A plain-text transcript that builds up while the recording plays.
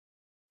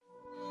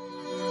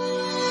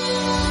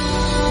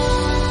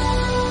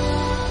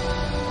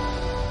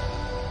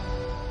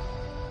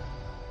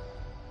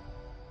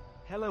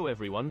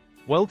everyone.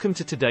 Welcome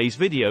to today's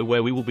video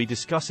where we will be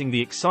discussing the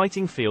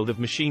exciting field of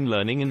machine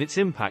learning and its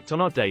impact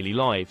on our daily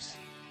lives.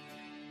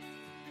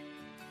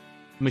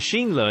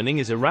 Machine learning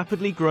is a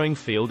rapidly growing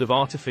field of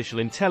artificial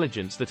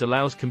intelligence that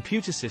allows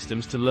computer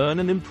systems to learn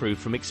and improve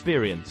from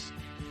experience.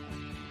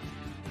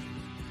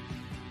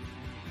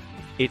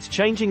 It's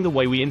changing the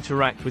way we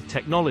interact with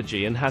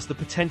technology and has the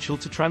potential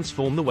to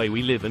transform the way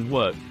we live and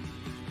work.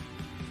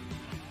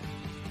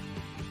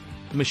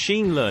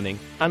 Machine learning,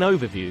 an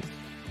overview.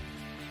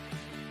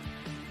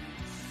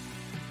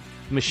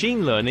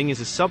 Machine learning is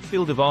a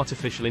subfield of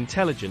artificial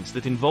intelligence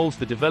that involves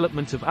the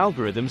development of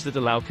algorithms that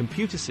allow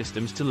computer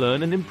systems to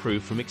learn and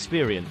improve from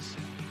experience.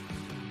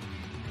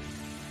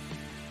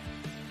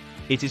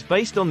 It is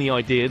based on the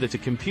idea that a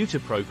computer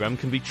program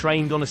can be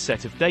trained on a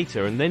set of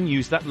data and then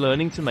use that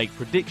learning to make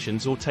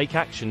predictions or take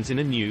actions in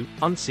a new,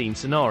 unseen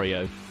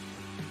scenario.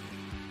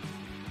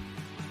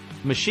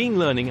 Machine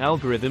learning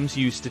algorithms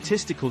use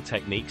statistical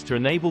techniques to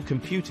enable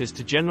computers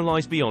to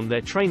generalize beyond their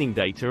training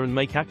data and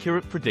make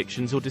accurate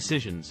predictions or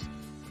decisions.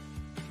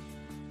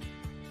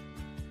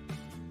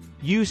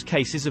 Use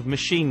cases of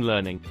machine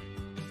learning.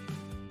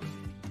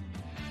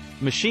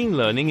 Machine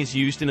learning is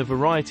used in a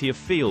variety of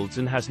fields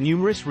and has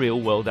numerous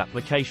real-world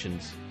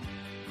applications.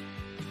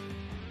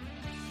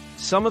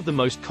 Some of the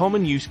most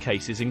common use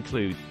cases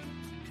include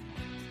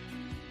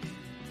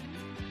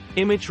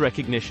image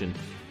recognition.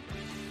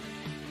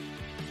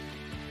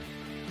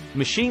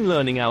 Machine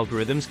learning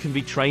algorithms can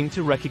be trained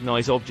to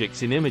recognize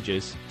objects in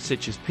images,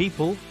 such as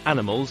people,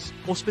 animals,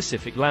 or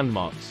specific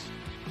landmarks.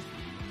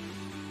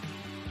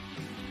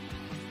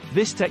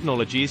 This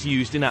technology is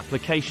used in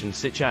applications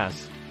such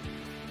as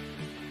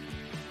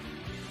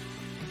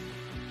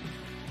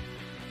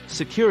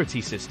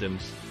security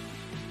systems,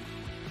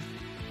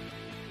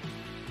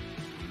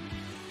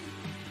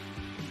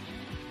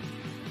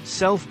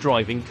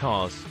 self-driving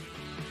cars,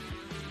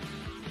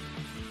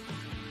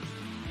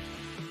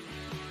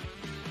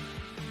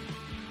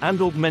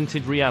 and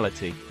augmented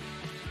reality.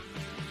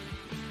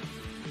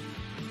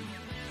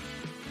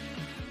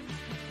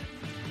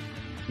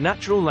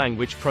 Natural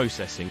language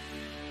processing.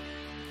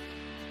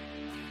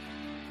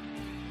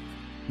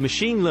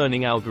 Machine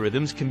learning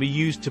algorithms can be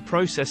used to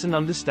process and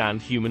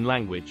understand human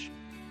language.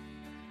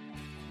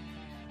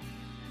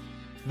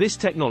 This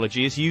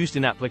technology is used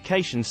in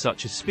applications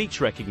such as speech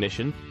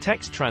recognition,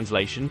 text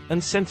translation,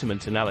 and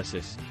sentiment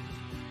analysis.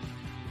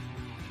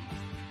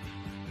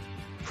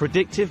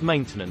 Predictive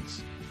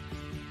maintenance.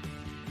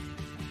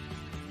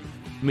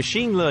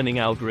 Machine learning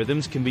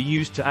algorithms can be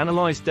used to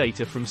analyze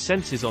data from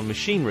sensors on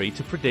machinery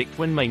to predict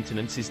when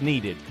maintenance is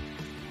needed.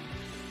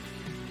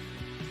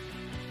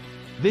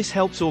 This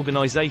helps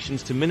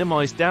organizations to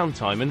minimize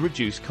downtime and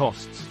reduce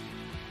costs.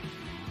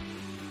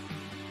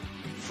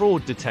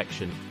 Fraud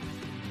detection.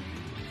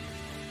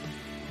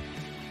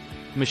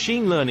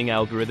 Machine learning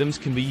algorithms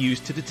can be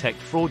used to detect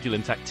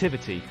fraudulent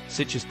activity,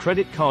 such as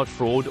credit card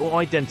fraud or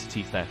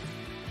identity theft.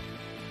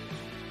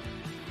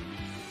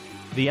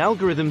 The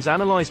algorithms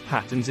analyze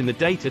patterns in the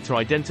data to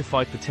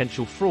identify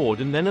potential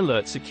fraud and then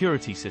alert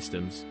security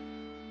systems.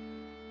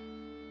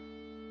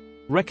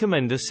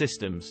 Recommender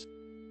systems.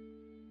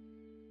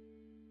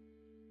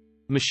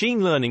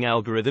 Machine learning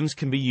algorithms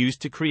can be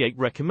used to create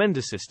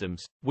recommender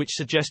systems, which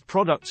suggest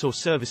products or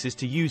services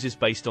to users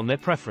based on their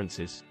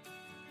preferences.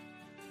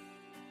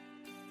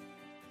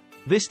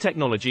 This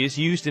technology is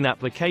used in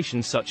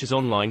applications such as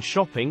online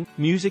shopping,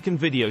 music and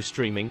video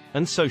streaming,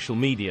 and social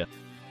media.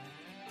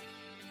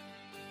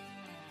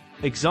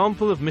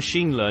 Example of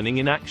machine learning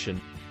in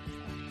action.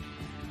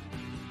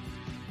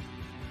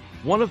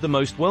 One of the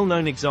most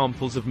well-known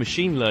examples of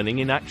machine learning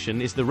in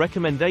action is the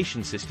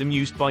recommendation system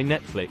used by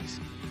Netflix.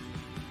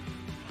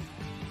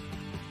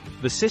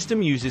 The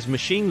system uses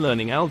machine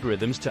learning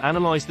algorithms to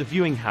analyze the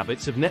viewing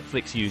habits of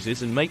Netflix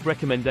users and make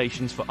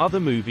recommendations for other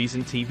movies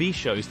and TV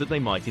shows that they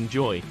might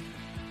enjoy.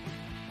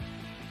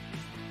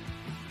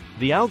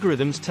 The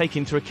algorithms take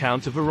into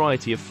account a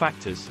variety of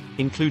factors,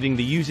 including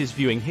the user's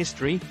viewing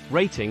history,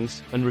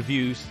 ratings, and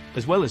reviews,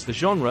 as well as the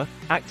genre,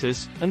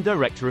 actors, and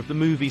director of the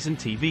movies and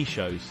TV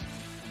shows.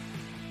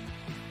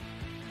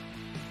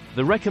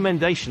 The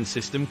recommendation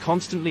system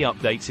constantly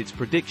updates its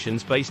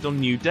predictions based on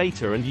new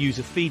data and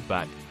user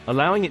feedback,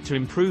 allowing it to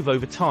improve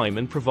over time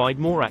and provide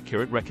more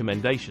accurate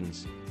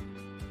recommendations.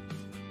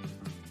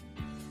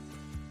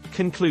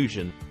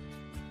 Conclusion.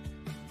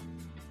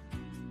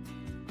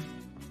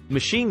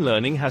 Machine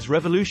learning has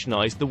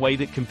revolutionized the way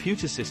that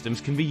computer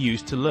systems can be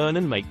used to learn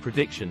and make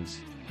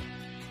predictions.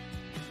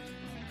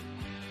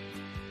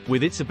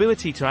 With its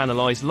ability to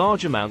analyze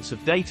large amounts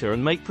of data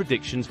and make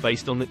predictions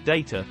based on that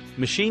data,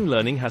 machine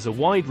learning has a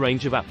wide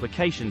range of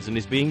applications and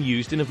is being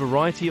used in a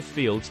variety of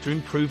fields to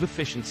improve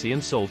efficiency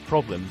and solve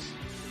problems.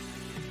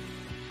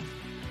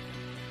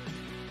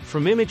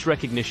 From image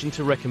recognition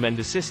to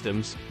recommender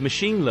systems,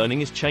 machine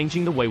learning is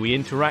changing the way we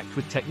interact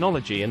with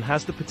technology and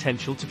has the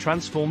potential to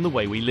transform the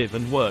way we live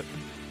and work.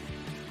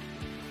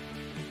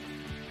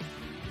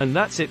 And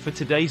that's it for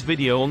today's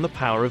video on the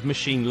power of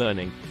machine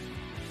learning.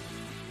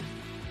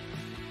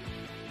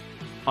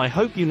 I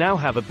hope you now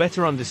have a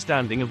better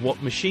understanding of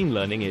what machine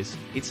learning is,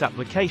 its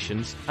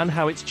applications, and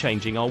how it's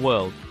changing our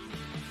world.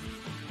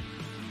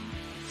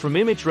 From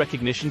image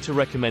recognition to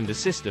recommender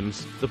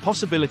systems, the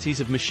possibilities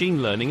of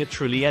machine learning are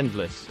truly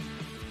endless.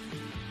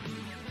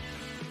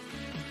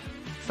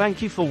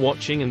 Thank you for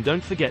watching, and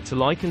don't forget to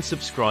like and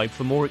subscribe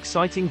for more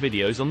exciting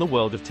videos on the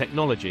world of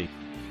technology.